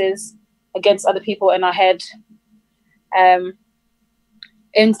cases against other people in our head,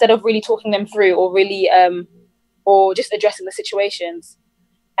 instead of really talking them through, or really or just addressing the situations.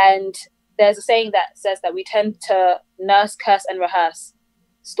 And there's a saying that says that we tend to nurse, curse, and rehearse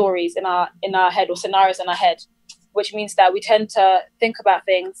stories in our head, or scenarios in our head, which means that we tend to think about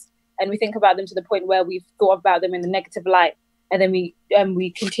things, and we think about them to the point where we've thought about them in the negative light, and then we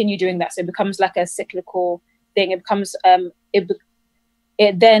continue doing that. So it becomes like a cyclical thing. It becomes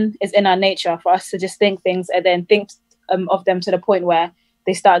it then is in our nature for us to just think things, and then think of them to the point where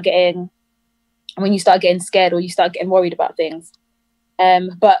when you start getting scared, or you start getting worried about things.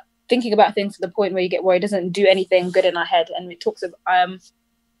 But thinking about things to the point where you get worried doesn't do anything good in our head. And it talks about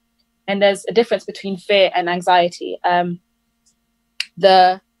and there's a difference between fear and anxiety.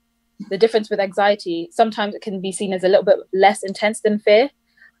 The difference with anxiety, sometimes it can be seen as a little bit less intense than fear,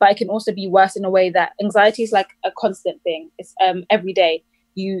 but it can also be worse in a way that anxiety is like a constant thing. It's every day.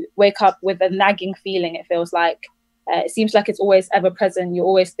 You wake up with a nagging feeling. It feels like it seems like it's always ever present. You're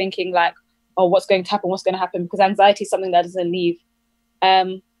always thinking like, oh, what's going to happen? Because anxiety is something that doesn't leave.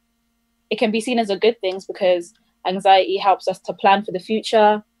 It can be seen as a good thing, because anxiety helps us to plan for the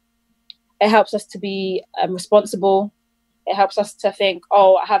future. It helps us to be responsible. It helps us to think,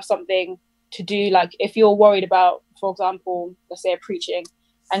 oh, I have something to do. Like if you're worried about, for example, let's say preaching,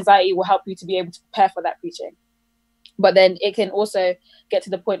 anxiety will help you to be able to prepare for that preaching. But then it can also get to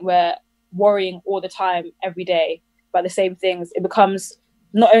the point where worrying all the time, every day, about the same things, it becomes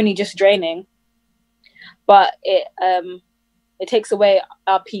not only just draining, but it takes away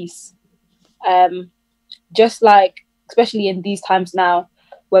our peace. Just like, especially in these times now,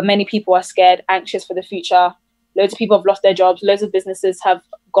 where many people are scared, anxious for the future. Loads of people have lost their jobs. Loads of businesses have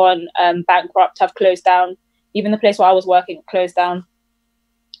gone bankrupt, have closed down. Even the place where I was working closed down.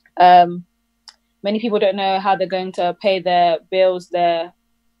 Many people don't know how they're going to pay their bills, their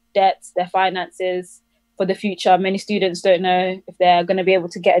debts, their finances for the future. Many students don't know if they're going to be able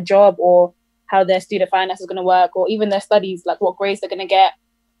to get a job, or how their student finance is going to work, or even their studies, like what grades they're going to get.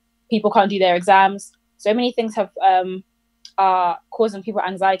 People can't do their exams. So many things are causing people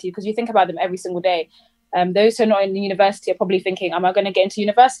anxiety, because you think about them every single day. Those who are not in the university are probably thinking, am I going to get into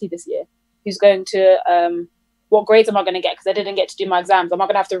university this year? What grades am I going to get because I didn't get to do my exams? Am I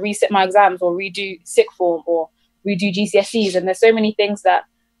going to have to resit my exams, or redo sixth form, or redo GCSEs? And there's so many things that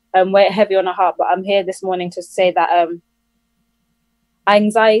weigh heavy on our heart. But I'm here this morning to say that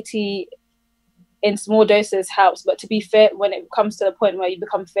anxiety in small doses helps, but to be fair, when it comes to the point where you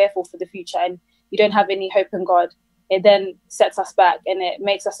become fearful for the future and you don't have any hope in God, it then sets us back, and it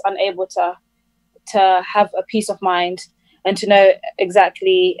makes us unable to have a peace of mind and to know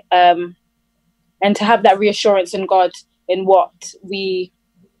exactly and to have that reassurance in God, in what He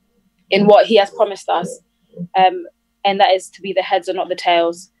has promised us, and that is to be the heads and not the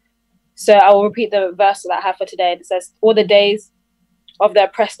tails. So I will repeat the verse that I have for today. It says, all the days of the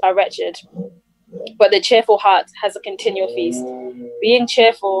oppressed are wretched, but the cheerful heart has a continual feast. Being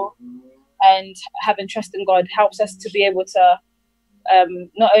cheerful and having trust in God helps us to be able to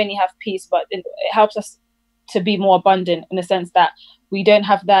not only have peace, but it helps us to be more abundant, in the sense that we don't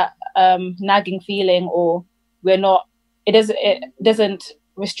have that nagging feeling, or it doesn't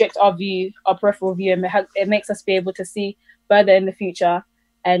restrict our view, our peripheral view, and it makes us be able to see further in the future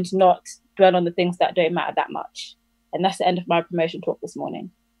and not dwell on the things that don't matter that much. And that's the end of my promotion talk this morning.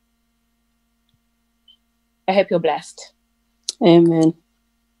 I hope you're blessed. Amen.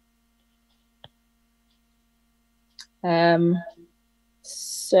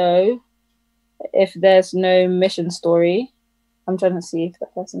 So if there's no mission story, I'm trying to see if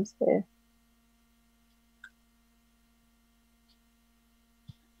that person's here.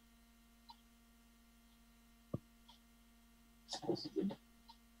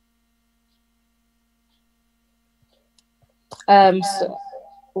 I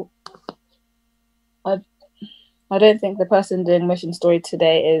don't think the person doing mission story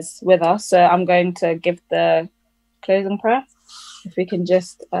today is with us, so I'm going to give the closing prayer. If we can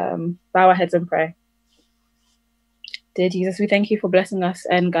just bow our heads and pray. Dear Jesus, we thank you for blessing us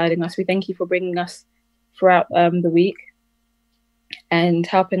and guiding us. We thank you for bringing us throughout the week and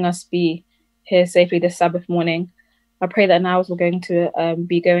helping us be here safely this Sabbath morning. I pray that now as we're going to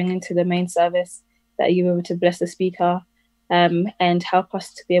be going into the main service, that you were to bless the speaker and help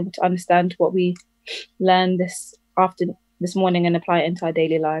us to be able to understand what we learned this morning and apply it into our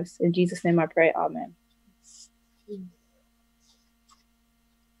daily lives. In Jesus' name I pray, amen.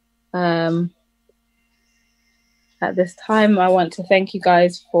 At this time, I want to thank you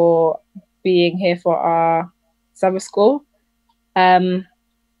guys for being here for our Sabbath school. And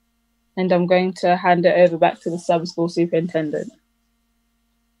I'm going to hand it over back to the Sabbath school superintendent.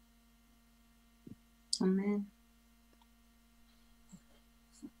 Amen.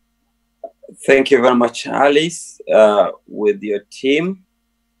 Thank you very much, Alice, with your team.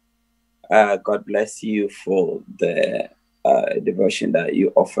 God bless you for the devotion that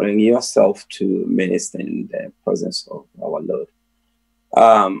you're offering yourself to minister in the presence of our Lord.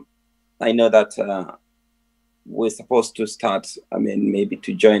 I know that we're supposed to start, maybe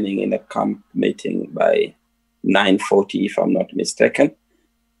to joining in a camp meeting by 9:40, if I'm not mistaken.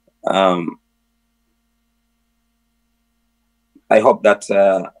 I hope that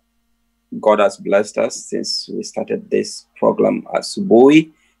God has blessed us since we started this program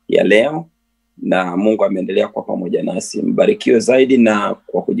ASUBUHI ya leo, na Mungu ameendelea kwa pamoja nasi. Mbarikiwe zaidi na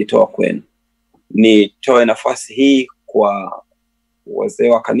kwa kujitoa kwenu. Nitoe nafasi hii kwa wazee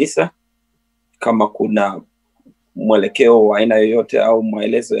wa kanisa, kama kuna mwelekeo wa aina yoyote au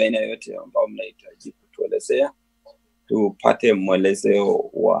maelezo ya aina yoyote ambao mnahitaji kutuelezea, tupate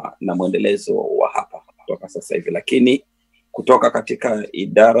mwelezeo na mwendelezo wa hapa kutoka sasa hivi. Lakini kutoka katika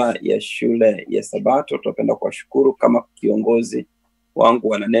idara ya shule ya Sabato, tunapenda kuwashukuru. Kama kiongozi wangu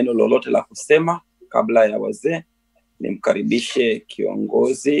wana neno lolote la kusema kabla ya wazee, nimkaribishe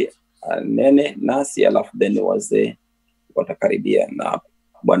kiongozi anene nasi, alafu then wazee watakaribia, na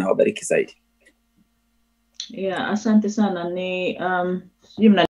Bwana wabariki zaidi. Asante sana. Ni